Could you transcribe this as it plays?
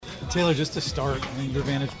Taylor, just to start, your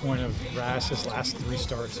vantage point of Rass his last 3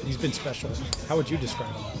 starts, he's been special. How would you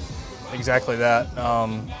describe him? Exactly that.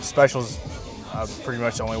 Special's pretty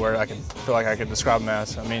much the only word I feel like I could describe him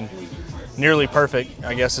as. I mean, nearly perfect,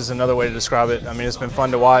 I guess, is another way to describe it. I mean, it's been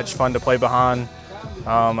fun to watch, fun to play behind.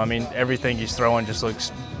 I mean, everything he's throwing just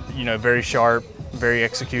looks, very sharp, very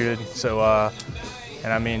executed. So,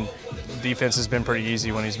 and I mean, defense has been pretty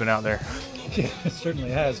easy when he's been out there. Yeah, it certainly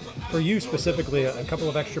has. For you specifically, a couple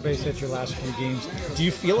of extra base hits your last few games. Do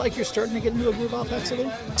you feel like you're starting to get into a groove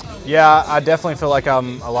offensively? Yeah, I definitely feel like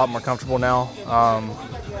I'm a lot more comfortable now.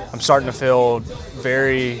 I'm starting to feel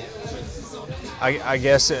very, I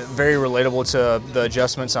guess, very relatable to the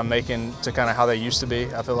adjustments I'm making to kind of how they used to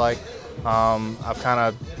be, I feel like. I've kind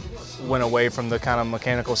of went away from the kind of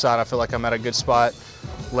mechanical side. I feel like I'm at a good spot,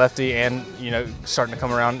 lefty, and starting to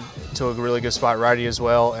come around to a really good spot, righty as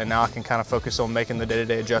well. And now I can kind of focus on making the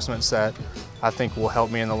day-to-day adjustments that I think will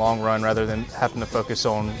help me in the long run, rather than having to focus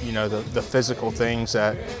on the physical things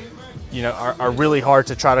that are really hard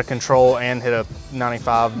to try to control and hit a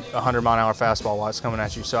 95, 100 mile an hour fastball while it's coming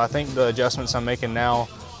at you. So I think the adjustments I'm making now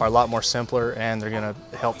are a lot more simpler, and they're going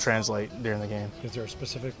to help translate during the game. Is there a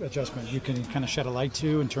specific adjustment you can kind of shed a light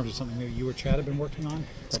to in terms of something that you or Chad have been working on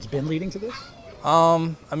that's been leading to this?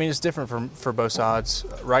 I mean, it's different for both sides.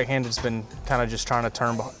 Right-handed's been kind of just trying to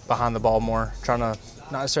turn behind the ball more, trying to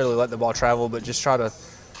not necessarily let the ball travel, but just try to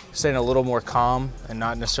stay in a little more calm and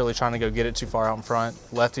not necessarily trying to go get it too far out in front.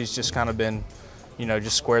 Lefty's just kind of been,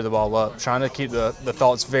 just square the ball up, trying to keep the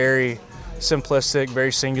thoughts very simplistic,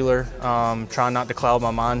 very singular, trying not to cloud my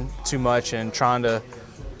mind too much, and trying to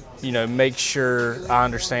make sure I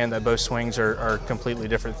understand that both swings are completely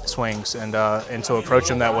different swings, and to approach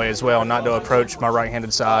them that way as well, not to approach my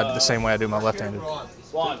right-handed side the same way I do my left-handed.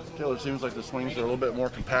 Taylor, it seems like the swings are a little bit more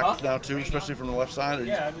compact now too, especially from the left side.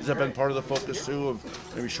 Has that been part of the focus too,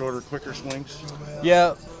 of maybe shorter, quicker swings?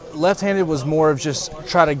 Yeah, left-handed was more of just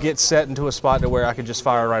try to get set into a spot to where I could just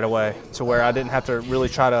fire right away, to where I didn't have to really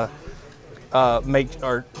try to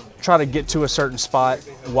try to get to a certain spot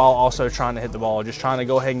while also trying to hit the ball. Just trying to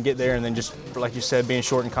go ahead and get there, and then just, like you said, being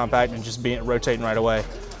short and compact and just rotating right away.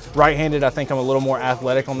 Right-handed, I think I'm a little more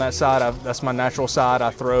athletic on that side. That's my natural side.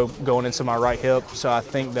 I throw going into my right hip, so I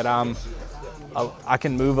think that I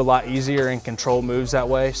can move a lot easier and control moves that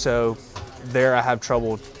way. So there I have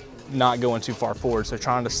trouble not going too far forward. So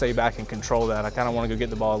trying to stay back and control that. I kind of want to go get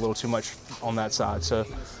the ball a little too much on that side. So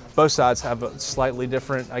both sides have a slightly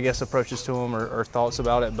different, I guess, approaches to them or thoughts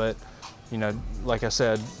about it. But, like I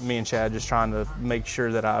said, me and Chad just trying to make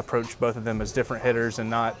sure that I approach both of them as different hitters and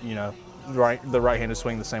not, the right-handed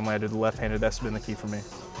swing the same way I did the left-handed. That's been the key for me.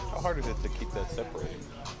 How hard is it to keep that separated?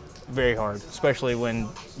 Very hard, especially when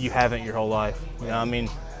you haven't your whole life. I mean,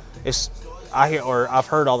 I've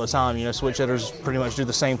heard all the time, switch hitters pretty much do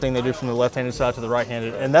the same thing they do from the left-handed side to the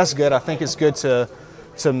right-handed, and that's good. I think it's good to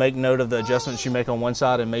make note of the adjustments you make on one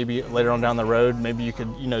side, and maybe later on down the road, maybe you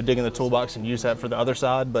could, dig in the toolbox and use that for the other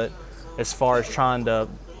side. But as far as trying to,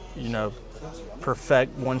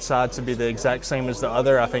 perfect one side to be the exact same as the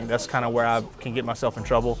other, I think that's kind of where I can get myself in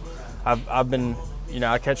trouble. I've been,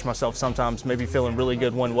 I catch myself sometimes maybe feeling really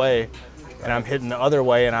good one way, and I'm hitting the other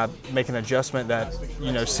way, and I make an adjustment that,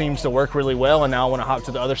 seems to work really well, and now I want to hop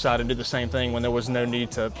to the other side and do the same thing when there was no need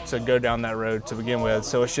to go down that road to begin with.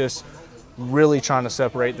 So it's just really trying to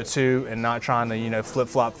separate the two and not trying to,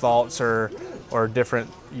 flip-flop thoughts or different,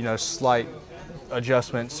 slight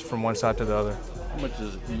adjustments from one side to the other. How much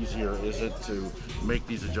easier is it to make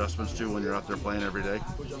these adjustments too when you're out there playing every day?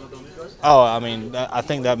 Oh, I mean, I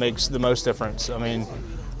think that makes the most difference. I mean,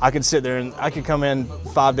 I could sit there and I could come in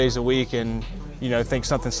 5 days a week and, think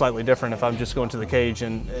something slightly different if I'm just going to the cage.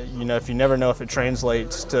 And, if you never know if it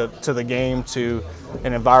translates to the game, to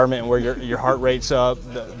an environment where your heart rate's up,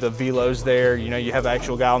 the velo's there, you have an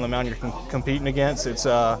actual guy on the mound you're competing against, it's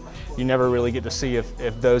you never really get to see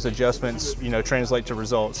if those adjustments, translate to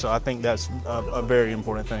results. So I think that's a very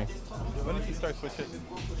important thing. When did you start switching?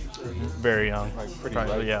 Very young. Like pretty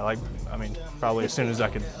probably, right? Yeah, probably as soon as I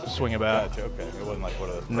could swing a bat. Gotcha, okay. It wasn't like what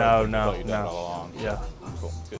a No. all along. Yeah. Cool. Good.